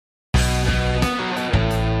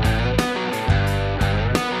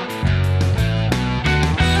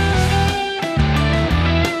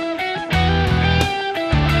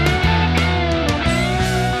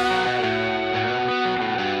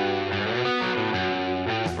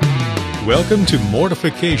Welcome to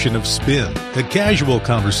Mortification of Spin, a casual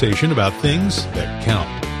conversation about things that count,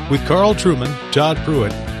 with Carl Trueman, Todd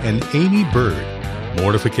Pruitt, and Amy Bird.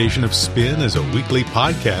 Mortification of Spin is a weekly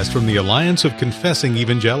podcast from the Alliance of Confessing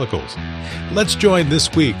Evangelicals. Let's join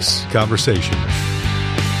this week's conversation.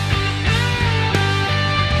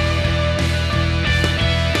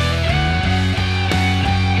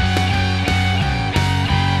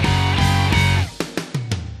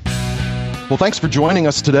 Well, thanks for joining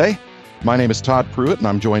us today. My name is Todd Pruitt, and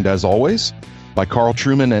I'm joined, as always, by Carl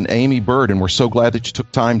Trueman and Amy Bird, and we're so glad that you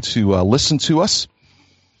took time to listen to us.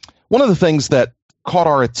 One of the things that caught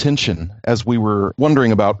our attention as we were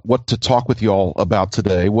wondering about what to talk with you all about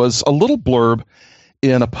today was a little blurb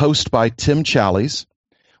in a post by Tim Challies,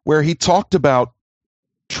 where he talked about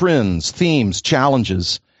trends, themes,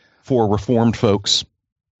 challenges for Reformed folks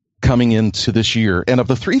coming into this year. And of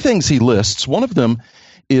the three things he lists, one of them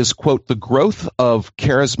is, quote, the growth of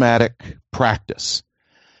charismatic practice.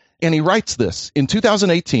 And he writes this: in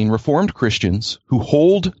 2018, Reformed Christians who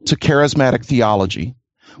hold to charismatic theology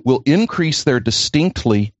will increase their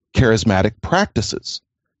distinctly charismatic practices.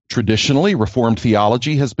 Traditionally, Reformed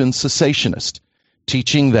theology has been cessationist,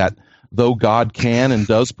 teaching that though God can and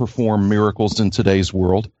does perform miracles in today's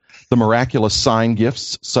world, the miraculous sign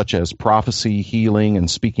gifts such as prophecy, healing, and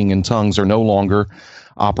speaking in tongues are no longer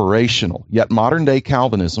operational. Yet modern-day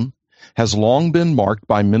Calvinism has long been marked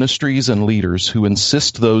by ministries and leaders who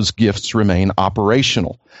insist those gifts remain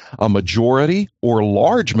operational. A majority or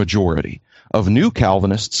large majority of new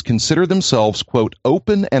Calvinists consider themselves, quote,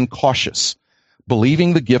 open and cautious,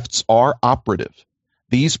 believing the gifts are operative.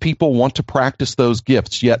 These people want to practice those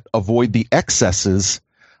gifts, yet avoid the excesses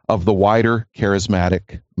of the wider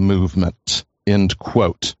charismatic movement, end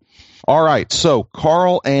quote. All right, so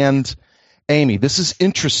Carl and Amy, this is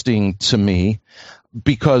interesting to me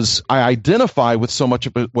because I identify with so much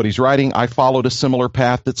of what he's writing. I followed a similar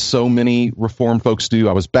path that so many Reformed folks do.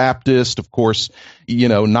 I was Baptist, of course,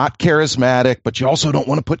 not charismatic, but you also don't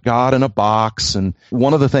want to put God in a box. And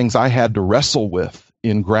one of the things I had to wrestle with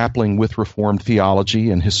in grappling with Reformed theology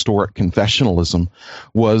and historic confessionalism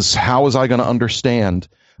was, how was I going to understand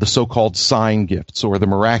the so-called sign gifts or the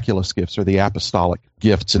miraculous gifts or the apostolic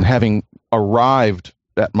gifts? And having arrived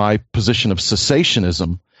at my position of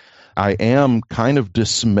cessationism, I am kind of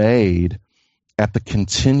dismayed at the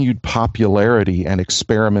continued popularity and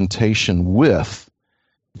experimentation with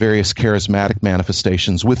various charismatic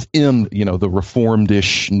manifestations within, the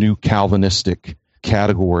Reformed-ish new Calvinistic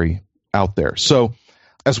category out there. So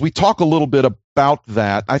as we talk a little bit about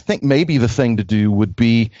that, I think maybe the thing to do would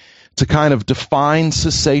be to kind of define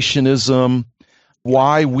cessationism,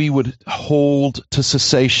 why we would hold to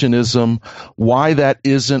cessationism, why that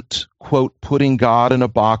isn't, quote, putting God in a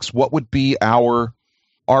box. What would be our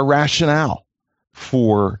rationale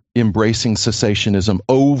for embracing cessationism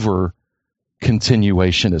over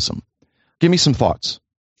continuationism? Give me some thoughts.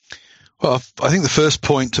 Well, I think the first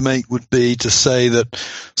point to make would be to say that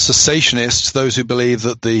cessationists, those who believe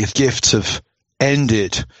that the gifts have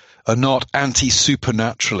ended, are not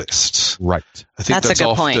anti-supernaturalists. Right. I think that's a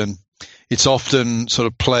good often point. It's often sort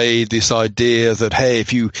of played this idea that, hey,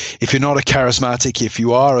 if you're not a charismatic, if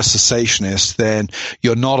you are a cessationist, then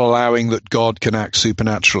you're not allowing that God can act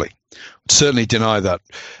supernaturally. I'd certainly deny that.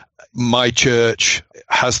 My church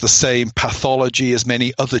has the same pathology as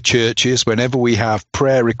many other churches. Whenever we have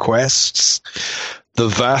prayer requests, the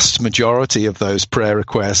vast majority of those prayer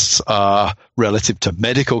requests are relative to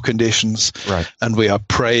medical conditions, right, and we are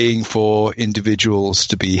praying for individuals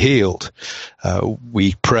to be healed.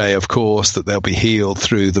 We pray, of course, that they'll be healed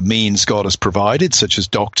through the means God has provided, such as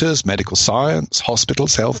doctors, medical science,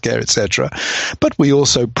 hospitals, healthcare, etc. But we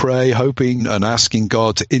also pray, hoping and asking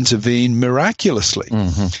God to intervene miraculously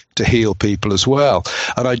to heal people as well.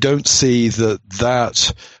 And I don't see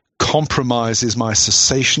that compromises my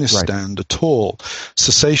cessationist stand at all.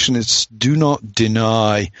 Cessationists do not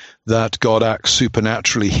deny that God acts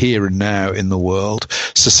supernaturally here and now in the world.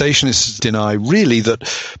 Cessationists deny really that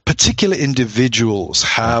particular individuals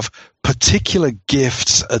have particular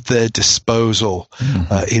gifts at their disposal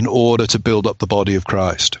in order to build up the body of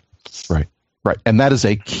Christ. Right. And that is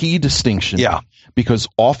a key distinction. Yeah. Because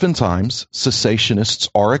oftentimes cessationists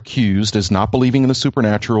are accused as not believing in the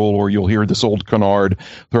supernatural, or you'll hear this old canard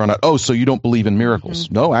thrown out, oh, so you don't believe in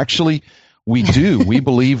miracles. No, actually, we do. We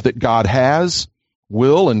believe that God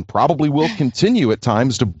will, and probably will continue at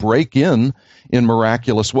times to break in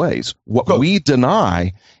miraculous ways. What we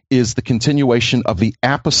deny is the continuation of the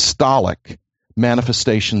apostolic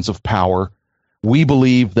manifestations of power. We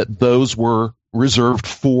believe that those were reserved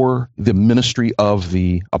for the ministry of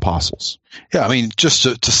the apostles. Yeah, I mean, just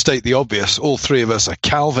to state the obvious, all three of us are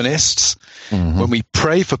Calvinists. Mm-hmm. When we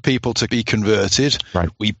pray for people to be converted, right,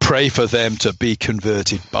 we pray for them to be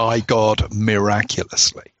converted by God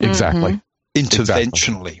miraculously. Exactly.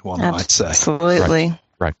 Interventionally, one might say. Absolutely.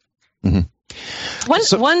 Right.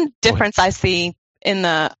 Mm-hmm. One difference I see in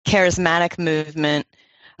the charismatic movement,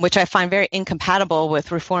 which I find very incompatible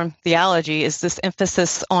with Reformed theology, is this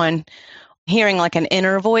emphasis on hearing like an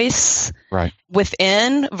inner voice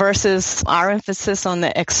within versus our emphasis on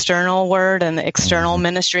the external word and the external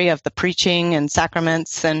ministry of the preaching and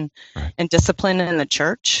sacraments and discipline in the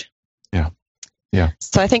church. Yeah.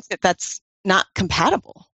 So I think that's not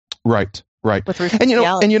compatible. Right. With Reformed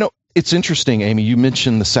theology. And it's interesting, Amy, you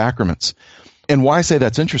mentioned the sacraments. And why I say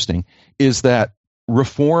that's interesting is that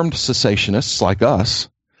Reformed cessationists like us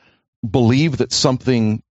believe that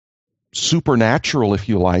something supernatural, if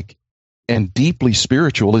you like, and deeply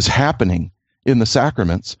spiritual is happening in the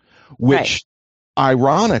sacraments, which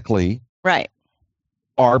ironically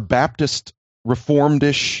our Baptist,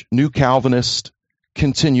 Reformedish, New Calvinist,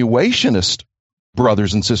 continuationist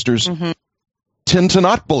brothers and sisters tend to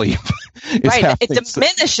not believe. It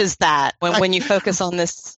diminishes that when you focus on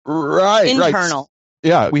this internal.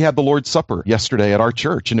 Yeah, we had the Lord's Supper yesterday at our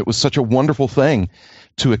church, and it was such a wonderful thing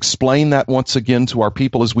to explain that once again to our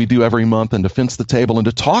people as we do every month, and to fence the table and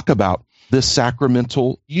to talk about this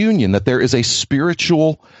sacramental union, that there is a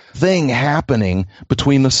spiritual thing happening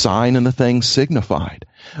between the sign and the thing signified.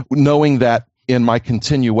 Knowing that in my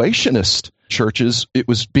continuationist churches, it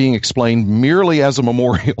was being explained merely as a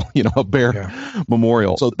memorial, a bare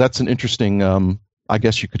memorial. So that's an interesting, I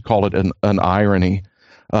guess you could call it an irony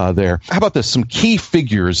there. How about this? Some key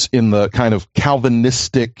figures in the kind of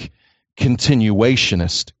Calvinistic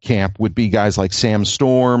continuationist camp would be guys like Sam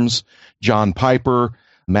Storms, John Piper,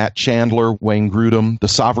 Matt Chandler, Wayne Grudem, the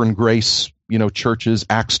Sovereign Grace, churches,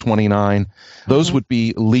 Acts 29. Those would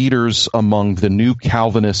be leaders among the new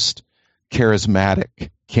Calvinist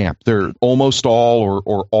charismatic camp. They're almost all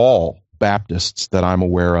or all Baptists that I'm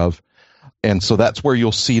aware of. And so that's where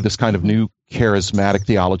you'll see this kind of new charismatic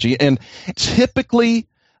theology. And typically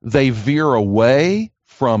they veer away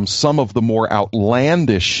from some of the more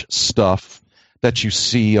outlandish stuff that you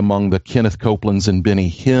see among the Kenneth Copelands and Benny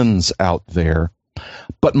Hinn's out there.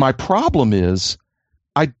 But my problem is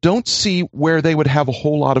I don't see where they would have a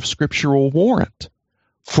whole lot of scriptural warrant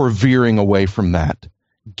for veering away from that,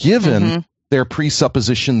 given their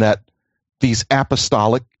presupposition that these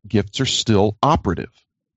apostolic gifts are still operative.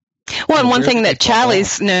 Well, and one thing that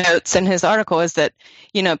Challies notes in his article is that,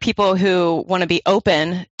 people who want to be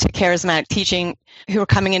open to charismatic teaching, who are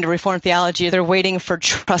coming into Reformed theology, they're waiting for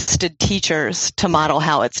trusted teachers to model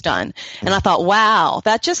how it's done. And I thought, wow,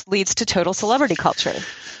 that just leads to total celebrity culture.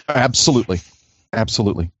 Absolutely.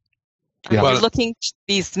 Yeah. You're looking to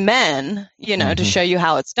these men, to show you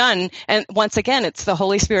how it's done. And once again, it's the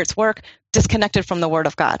Holy Spirit's work disconnected from the Word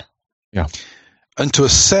of God. Yeah. And to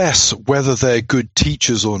assess whether they're good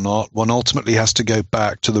teachers or not, one ultimately has to go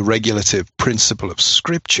back to the regulative principle of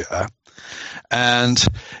Scripture. And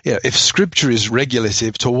if Scripture is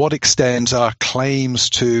regulative, to what extent are claims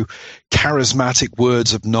to charismatic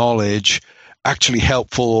words of knowledge actually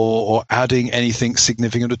helpful or adding anything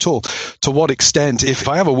significant at all? To what extent, if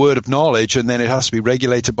I have a word of knowledge and then it has to be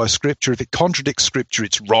regulated by Scripture, if it contradicts Scripture,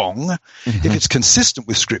 it's wrong. If it's consistent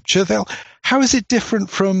with Scripture, how is it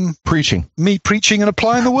different from me preaching and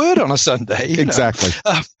applying the word on a Sunday? Exactly.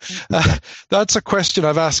 That's a question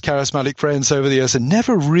I've asked charismatic friends over the years and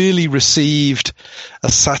never really received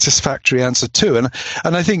a satisfactory answer to.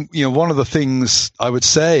 And I think, one of the things I would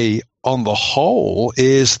say on the whole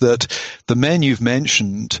is that the men you've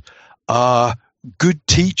mentioned are good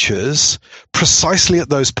teachers precisely at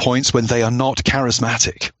those points when they are not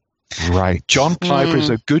charismatic. Right. John Piper is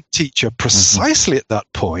a good teacher precisely at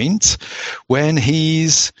that point when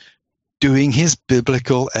he's doing his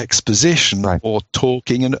biblical exposition or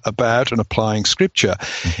talking about and applying Scripture.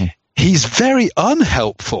 He's very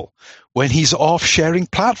unhelpful when he's off sharing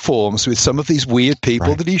platforms with some of these weird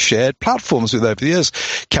people that he shared platforms with over the years,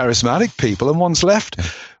 charismatic people, and one's left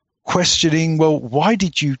questioning, well, why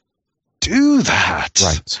did you do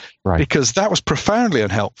that? Right. Because that was profoundly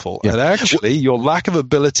unhelpful. Yeah. And actually, your lack of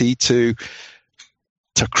ability to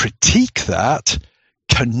critique that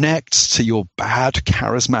connects to your bad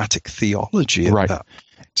charismatic theology. That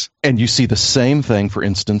and you see the same thing, for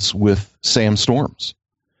instance, with Sam Storms,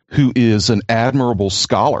 who is an admirable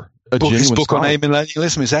scholar. His book on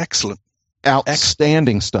amillennialism is excellent.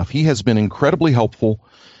 Outstanding stuff. He has been incredibly helpful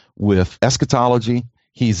with eschatology.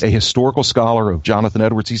 He's a historical scholar of Jonathan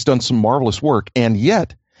Edwards. He's done some marvelous work, and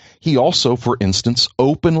yet He also, for instance,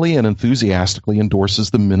 openly and enthusiastically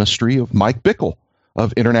endorses the ministry of Mike Bickle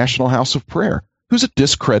of International House of Prayer, who's a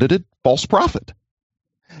discredited false prophet.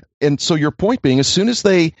 And so your point being, as soon as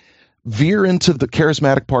they veer into the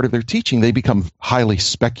charismatic part of their teaching, they become highly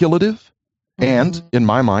speculative and, in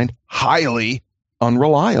my mind, highly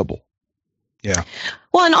unreliable. Yeah.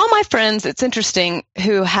 Well, and all my friends, it's interesting,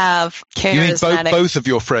 who have charismatic... You mean both of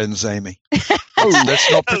your friends, Amy?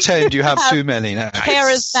 Let's not pretend you have too many now.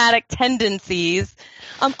 Charismatic tendencies.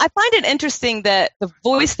 I find it interesting that the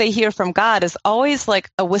voice they hear from God is always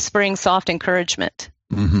like a whispering, soft encouragement.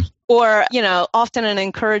 Mm-hmm. Or, often an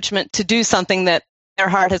encouragement to do something that their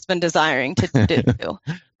heart has been desiring to do.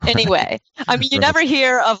 Anyway, I mean, you never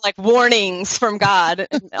hear of like warnings from God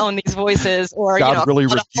on these voices, or God really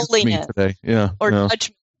rebuked me today. Or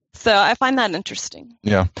judgment. So I find that interesting.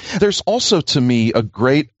 Yeah. There's also, to me, a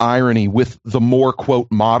great irony with the more, quote,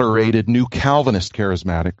 moderated new Calvinist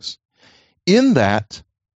charismatics, in that,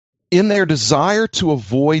 in their desire to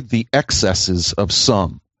avoid the excesses of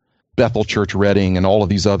some, Bethel Church Reading and all of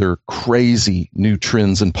these other crazy new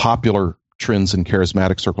trends and popular trends in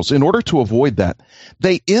charismatic circles, in order to avoid that,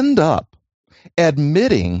 they end up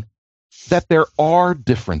admitting that there are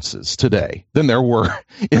differences today than there were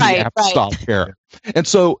in the apostolic era. And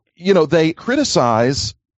so, they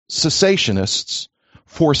criticize cessationists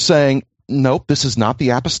for saying, nope, this is not the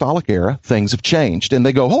apostolic era. Things have changed. And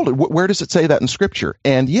they go, hold it, where does it say that in Scripture?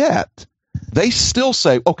 And yet, they still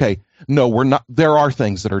say, okay, no, we're not. There are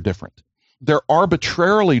things that are different. They're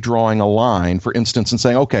arbitrarily drawing a line, for instance, and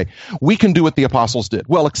saying, okay, we can do what the apostles did.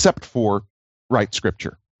 Well, except for write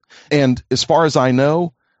Scripture. And as far as I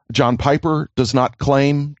know, John Piper does not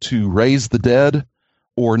claim to raise the dead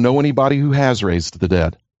or know anybody who has raised the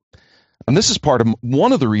dead. And this is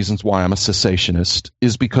one of the reasons why I'm a cessationist,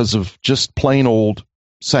 is because of just plain old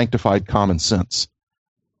sanctified common sense.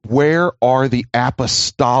 Where are the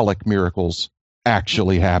apostolic miracles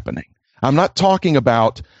actually happening? I'm not talking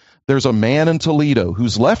about there's a man in Toledo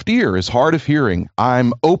whose left ear is hard of hearing.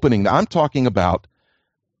 I'm talking about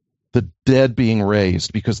the dead being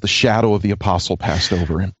raised because the shadow of the apostle passed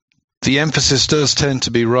over him. The emphasis does tend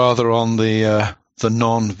to be rather on the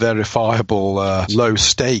non-verifiable,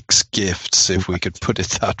 low-stakes gifts, if we could put it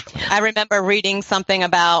that way. I remember reading something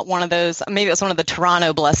about one of those, maybe it was one of the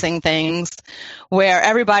Toronto blessing things, where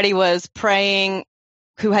everybody was praying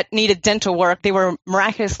who had needed dental work. They were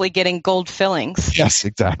miraculously getting gold fillings. Yes,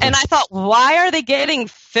 exactly. And I thought, why are they getting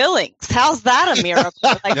fillings? How's that a miracle?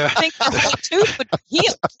 I think their whole tooth would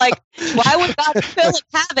heal. Like, why would God fill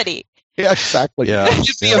a cavity? Yeah, exactly. Yeah.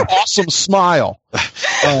 It'd be an awesome smile.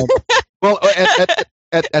 Well,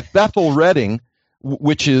 at Bethel Reading,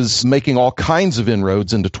 which is making all kinds of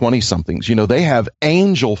inroads into 20-somethings, they have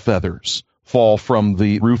angel feathers fall from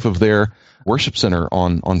the roof of their worship center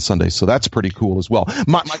on Sundays. So that's pretty cool as well.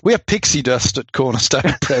 We have pixie dust at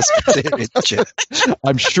Cornerstone Presbyterian Church.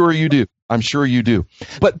 I'm sure you do.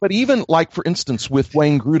 But even like, for instance, with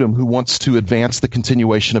Wayne Grudem, who wants to advance the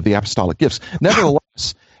continuation of the apostolic gifts,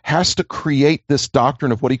 nevertheless has to create this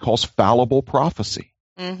doctrine of what he calls fallible prophecy.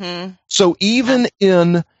 Mm-hmm. So even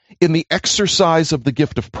in the exercise of the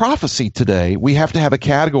gift of prophecy today, we have to have a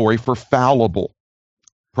category for fallible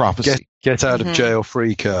prophecy. Get out of jail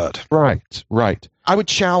free card. Right. I would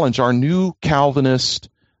challenge our new Calvinist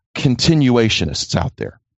continuationists out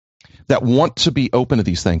there that want to be open to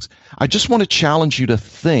these things. I just want to challenge you to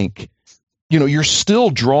think, you're still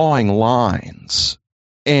drawing lines.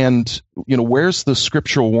 And, where's the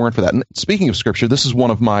scriptural warrant for that? And speaking of Scripture, this is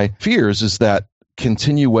one of my fears, is that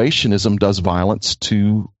continuationism does violence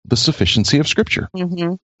to the sufficiency of Scripture.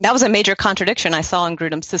 Mm-hmm. That was a major contradiction I saw in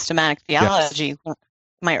Grudem's systematic theology. Yes.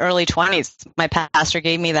 My early 20s, my pastor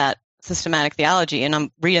gave me that systematic theology, and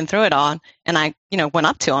I'm reading through it all, and I, went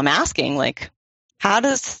up to him asking, like, how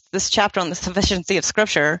does this chapter on the sufficiency of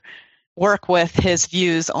Scripture work with his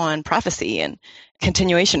views on prophecy and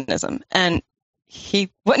continuationism? And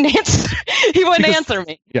he wouldn't answer. He wouldn't answer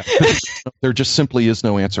me. Yeah, there just simply is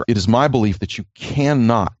no answer. It is my belief that you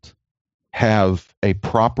cannot have a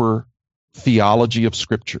proper theology of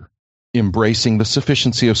Scripture, embracing the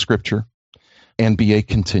sufficiency of Scripture, and be a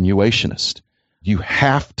continuationist. You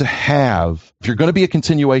have to have, if you're going to be a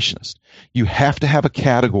continuationist, you have to have a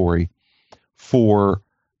category for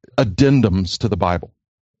addendums to the Bible.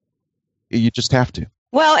 You just have to.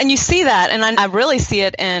 Well, and you see that, and I really see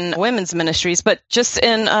it in women's ministries, but just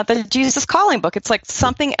in the Jesus Calling book, it's like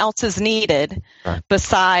something else is needed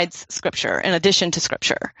besides Scripture, in addition to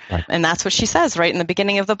Scripture. Right. And that's what she says right in the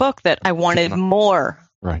beginning of the book, that I wanted more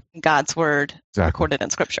God's Word recorded in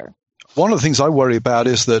Scripture. One of the things I worry about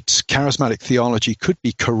is that charismatic theology could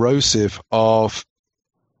be corrosive of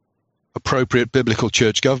appropriate biblical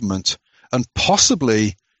church government and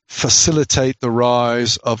possibly facilitate the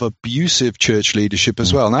rise of abusive church leadership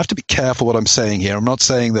as well. And I have to be careful what I'm saying here. I'm not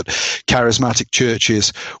saying that charismatic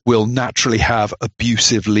churches will naturally have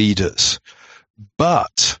abusive leaders,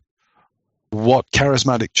 but what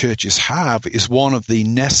charismatic churches have is one of the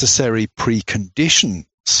necessary preconditions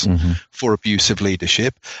for abusive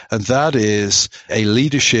leadership, and that is a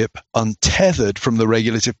leadership untethered from the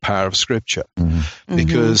regulative power of Scripture.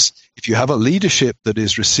 Because if you have a leadership that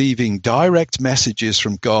is receiving direct messages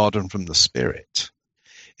from God and from the Spirit,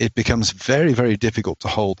 it becomes very, very difficult to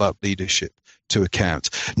hold that leadership to account.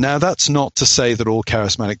 Now, that's not to say that all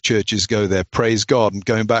charismatic churches go there. Praise God. And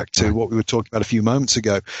going back to what we were talking about a few moments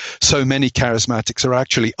ago, so many charismatics are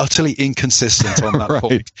actually utterly inconsistent on that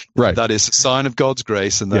point. That is a sign of God's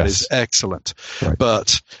grace, and that is excellent.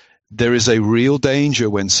 But there is a real danger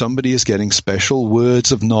when somebody is getting special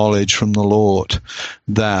words of knowledge from the Lord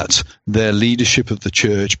that their leadership of the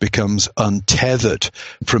church becomes untethered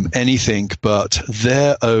from anything but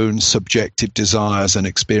their own subjective desires and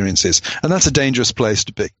experiences. And that's a dangerous place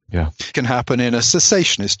to be. It can happen in a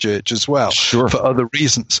cessationist church as well for other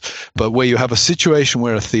reasons. But where you have a situation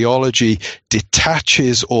where a theology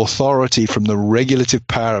detaches authority from the regulative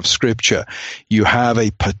power of Scripture, you have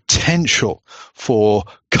a potential for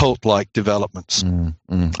cult-like developments.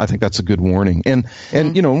 I think that's a good warning. And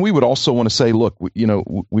you know, and we would also want to say, look, you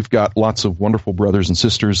know, we've got lots of wonderful brothers and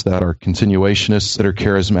sisters that are continuationists, that are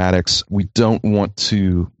charismatics. We don't want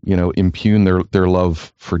to, you know, impugn their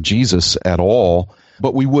love for Jesus at all,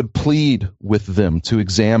 but we would plead with them to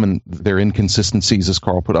examine their inconsistencies, as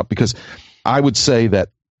Carl put up, because I would say that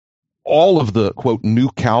all of the, quote, new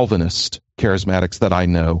Calvinist charismatics that I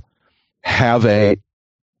know have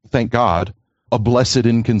thank God, a blessed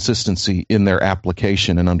inconsistency in their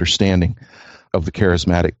application and understanding of the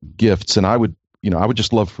charismatic gifts. And I would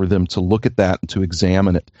just love for them to look at that and to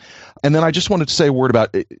examine it. And then I just wanted to say a word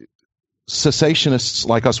about cessationists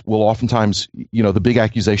like us will oftentimes, you know, the big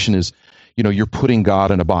accusation is, you know, you're putting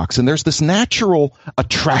God in a box. And there's this natural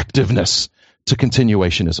attractiveness to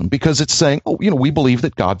continuationism because it's saying, oh, you know, we believe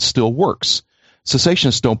that God still works.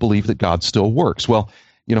 Cessationists don't believe that God still works. Well,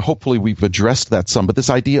 you know, hopefully we've addressed that some, but this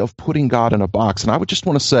idea of putting God in a box, and I would just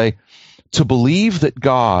want to say, to believe that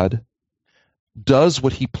God does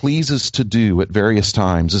what he pleases to do at various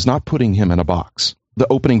times is not putting him in a box. The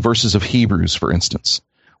opening verses of Hebrews, for instance,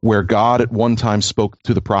 where God at one time spoke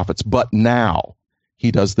to the prophets, but now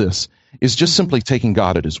he does this, is just simply taking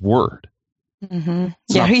God at his word.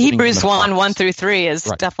 Yeah, Hebrews 1:1-3 is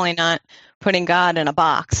definitely not putting God in a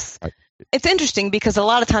box. It's interesting because a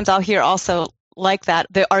lot of times I'll hear also like that,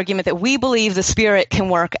 the argument that we believe the Spirit can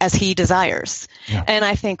work as he desires. And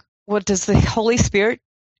I think, well, does the Holy Spirit,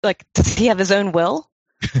 like, does he have his own will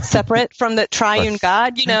separate from the triune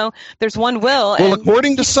God? You know, there's one will. Well,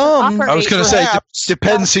 according to some, I was going to say,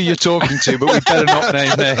 depends who you're talking to, but we better not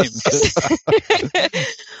name names.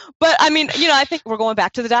 But I mean, you know, I think we're going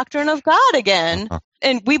back to the doctrine of God again.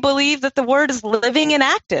 And we believe that the Word is living and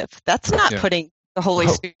active. That's not putting the Holy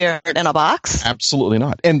Spirit in a box. Absolutely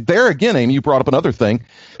not. And there again, Amy, you brought up another thing,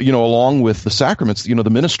 you know, along with the sacraments, you know, the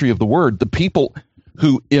ministry of the word, the people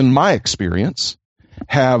who, in my experience,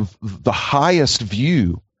 have the highest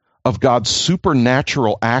view of God's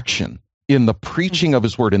supernatural action in the preaching of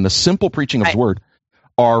his word, in the simple preaching of his word,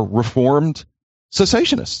 are Reformed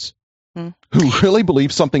cessationists who really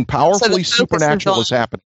believe something powerfully supernatural is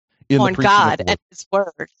happening. On God and his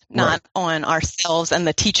word, not on ourselves and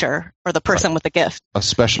the teacher or the person with the gift. A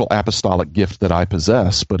special apostolic gift that I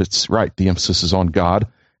possess, but it's the emphasis is on God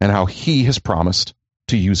and how he has promised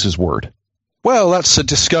to use his word. Well, that's a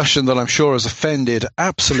discussion that I'm sure has offended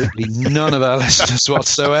absolutely none of our listeners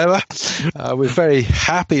whatsoever. We're very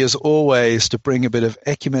happy, as always, to bring a bit of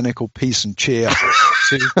ecumenical peace and cheer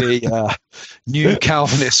to the new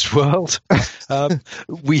Calvinist world.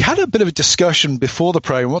 We had a bit of a discussion before the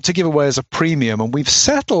program, what to give away as a premium, and we've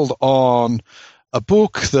settled on a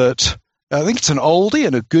book that I think it's an oldie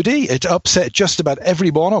and a goodie. It upset just about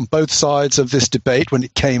everyone on both sides of this debate when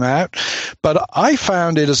it came out. But I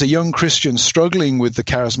found it, as a young Christian struggling with the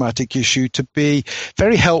charismatic issue, to be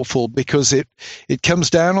very helpful because it comes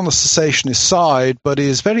down on the cessationist side, but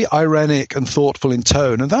is very ironic and thoughtful in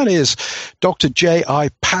tone. And that is Dr.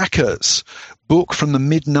 J.I. Packer's book from the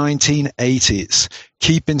mid-1980s,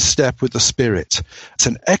 Keep in Step with the Spirit. It's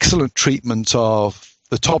an excellent treatment of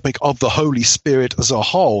the topic of the Holy Spirit as a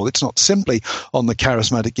whole. It's not simply on the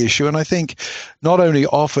charismatic issue, and I think not only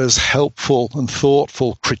offers helpful and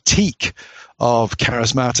thoughtful critique of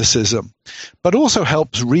charismaticism, but also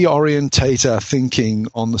helps reorientate our thinking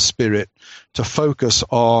on the Spirit to focus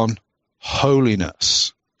on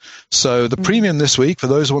holiness. So the premium this week, for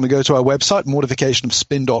those who want to go to our website,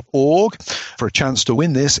 mortificationofspin.org, for a chance to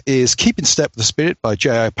win this, is Keep in Step with the Spirit by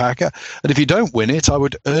J.I. Packer. And if you don't win it, I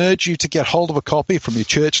would urge you to get hold of a copy from your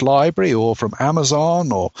church library or from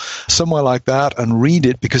Amazon or somewhere like that and read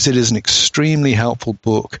it, because it is an extremely helpful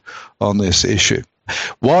book on this issue.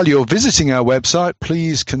 While you're visiting our website,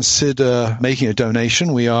 please consider making a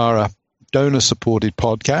donation. We are a donor-supported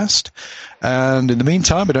podcast. And in the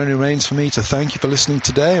meantime, it only remains for me to thank you for listening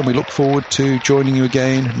today, and we look forward to joining you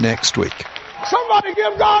again next week. Somebody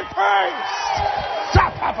give God praise.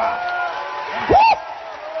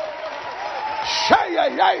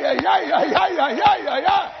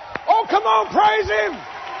 Oh, come on, praise Him.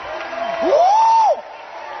 Woo!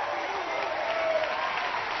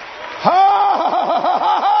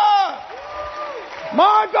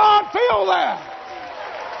 My God, feel that.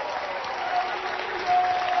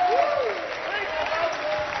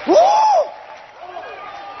 Woo!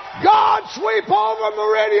 God sweep over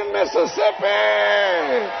Meridian,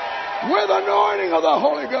 Mississippi with anointing of the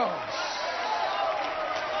Holy Ghost.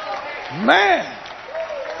 Man.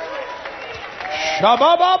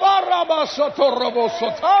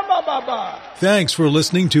 Thanks for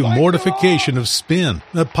listening to Mortification of Spin,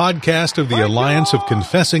 a podcast of the Alliance of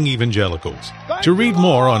Confessing Evangelicals. To read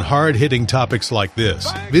more on hard-hitting topics like this,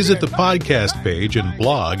 visit the podcast page and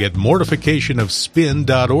blog at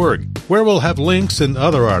mortificationofspin.org, where we'll have links and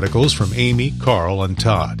other articles from Amy, Carl, and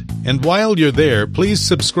Todd. And while you're there, please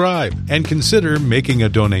subscribe and consider making a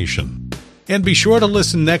donation. And be sure to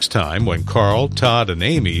listen next time when Carl, Todd, and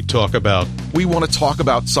Amy talk about... We want to talk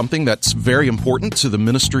about something that's very important to the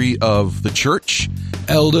ministry of the church.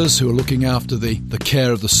 Elders who are looking after the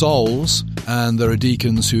care of the souls, and there are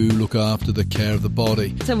deacons who look after the care of the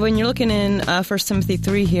body. So when you're looking in 1 Timothy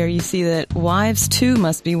 3 here, you see that wives too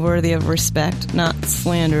must be worthy of respect, not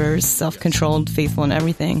slanderers, self-controlled, faithful in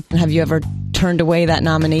everything. Have you ever turned away that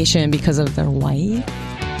nomination because of their wife?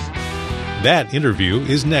 That interview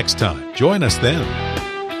is next time. Join us then.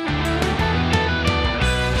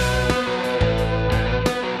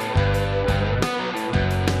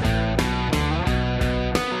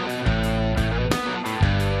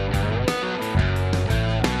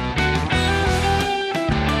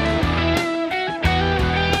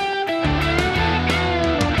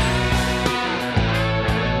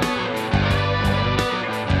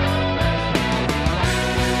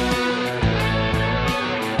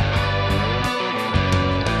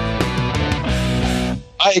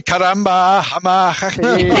 Ay, caramba,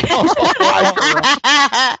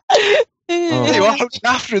 you are looking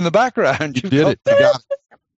after in the background. You did it. You got it.